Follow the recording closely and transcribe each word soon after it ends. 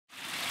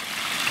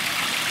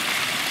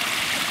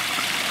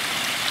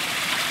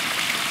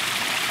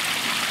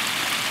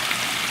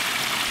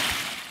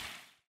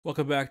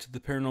Welcome back to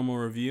the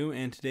Paranormal Review,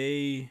 and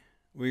today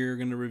we're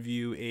going to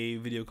review a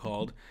video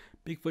called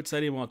Bigfoot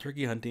Sighting While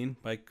Turkey Hunting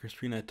by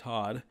Christina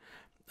Todd,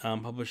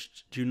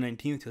 published June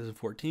 19th,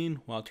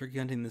 2014. While turkey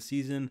hunting this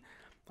season,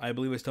 I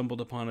believe I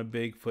stumbled upon a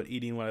Bigfoot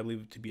eating what I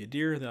believe to be a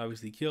deer that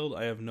obviously killed.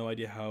 I have no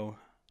idea how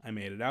I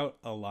made it out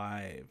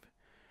alive.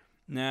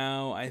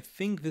 Now, I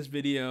think this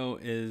video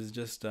is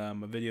just a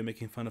video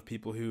making fun of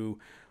people who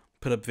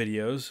put up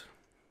videos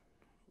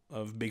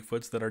of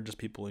Bigfoots that are just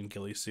people in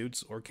ghillie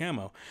suits or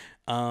camo.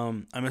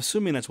 I'm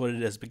assuming that's what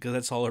it is because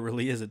that's all it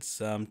really is.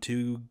 It's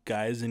two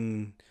guys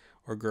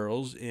or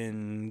girls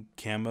in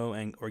camo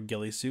and or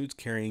ghillie suits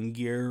carrying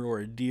gear or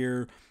a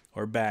deer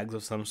or bags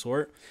of some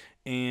sort.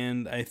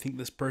 And I think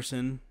this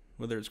person,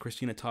 whether it's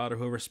Christina Todd or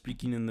whoever's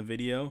speaking in the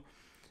video,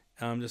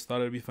 just thought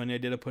it'd be a funny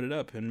idea to put it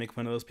up and make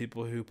fun of those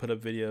people who put up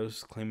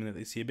videos claiming that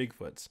they see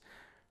Bigfoots.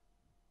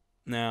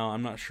 Now,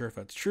 I'm not sure if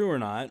that's true or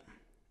not.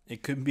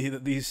 It could be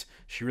that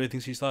she really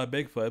thinks she saw a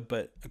Bigfoot,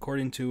 but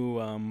according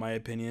to my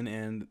opinion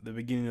and the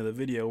beginning of the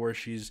video where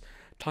she's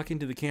talking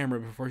to the camera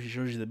before she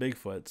shows you the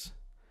Bigfoots,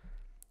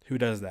 who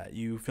does that?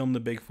 You film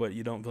the Bigfoot,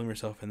 you don't film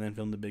yourself and then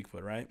film the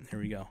Bigfoot, right? Here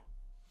we go.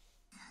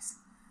 Yes,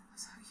 I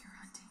was out here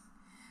hunting,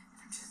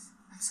 and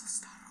I'm so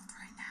startled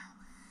right now.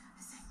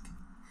 I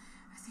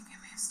think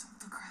I may have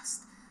stumbled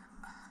across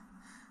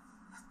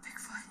a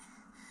Bigfoot.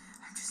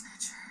 I'm just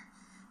not sure.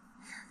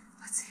 Here,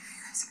 let's see if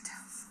you guys can tell.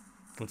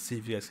 Let's see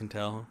if you guys can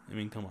tell. I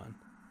mean, come on.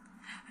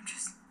 I'm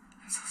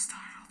so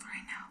startled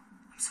right now.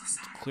 I'm so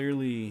startled.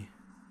 Clearly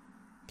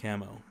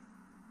camo.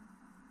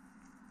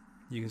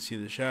 You can see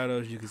the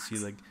shadows, you can see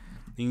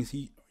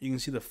you can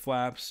see the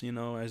flaps, you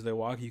know, as they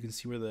walk. You can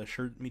see where the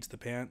shirt meets the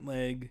pant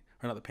leg,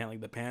 or not the pant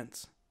leg, the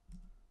pants.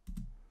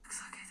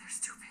 Looks like there's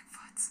two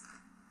Bigfoots.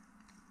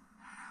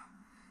 I don't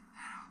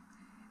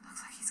know.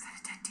 Looks like he's got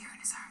a dead deer in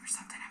his arm or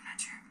something. I'm not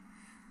sure.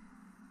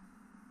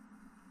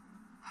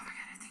 Oh my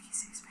god, I think he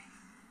sees me.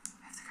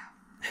 I have to go.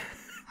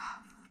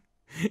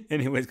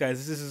 Anyways,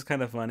 guys, this is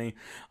kind of funny.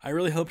 I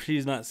really hope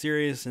she's not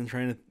serious and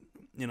trying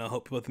to,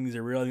 hope people think these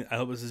are real. I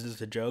hope this is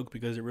just a joke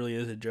because it really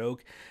is a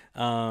joke.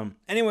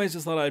 Anyways,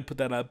 just thought I'd put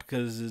that up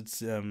because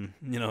it's,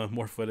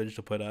 more footage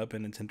to put up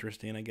and it's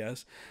interesting, I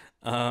guess.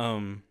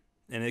 And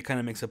it kind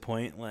of makes a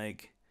point,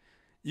 like,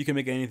 you can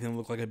make anything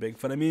look like a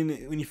Bigfoot. I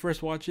mean, when you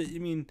first watch it,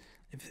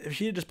 if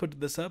she had just put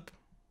this up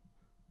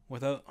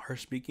without her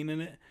speaking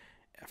in it,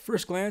 at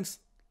first glance,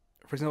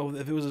 for example,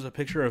 if it was just a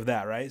picture of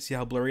that, right? See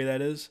how blurry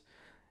that is?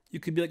 You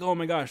could be like, oh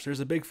my gosh,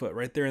 there's a Bigfoot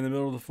right there in the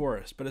middle of the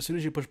forest. But as soon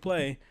as you push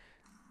play,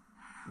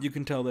 you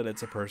can tell that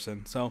it's a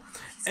person. So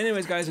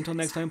anyways, guys, until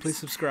next time, please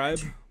subscribe.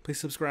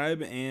 Please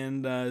subscribe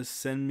and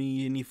send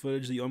me any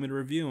footage that you want me to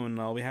review, and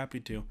I'll be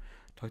happy to.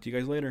 Talk to you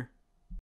guys later.